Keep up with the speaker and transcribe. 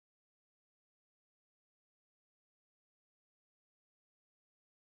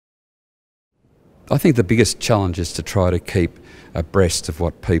I think the biggest challenge is to try to keep abreast of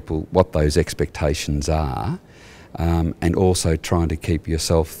what those expectations are, and also trying to keep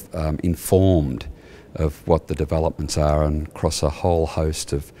yourself informed of what the developments are and across a whole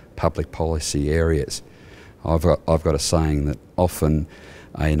host of public policy areas. I've got a saying that often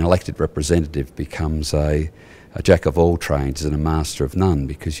an elected representative becomes a jack of all trades and a master of none,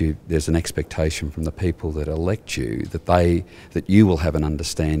 because there's an expectation from the people that elect you that you will have an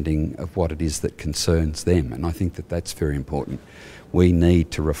understanding of what it is that concerns them, and I think that that's very important. We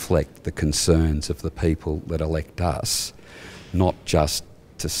need to reflect the concerns of the people that elect us, not just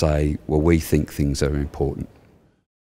to say, well, we think things are important.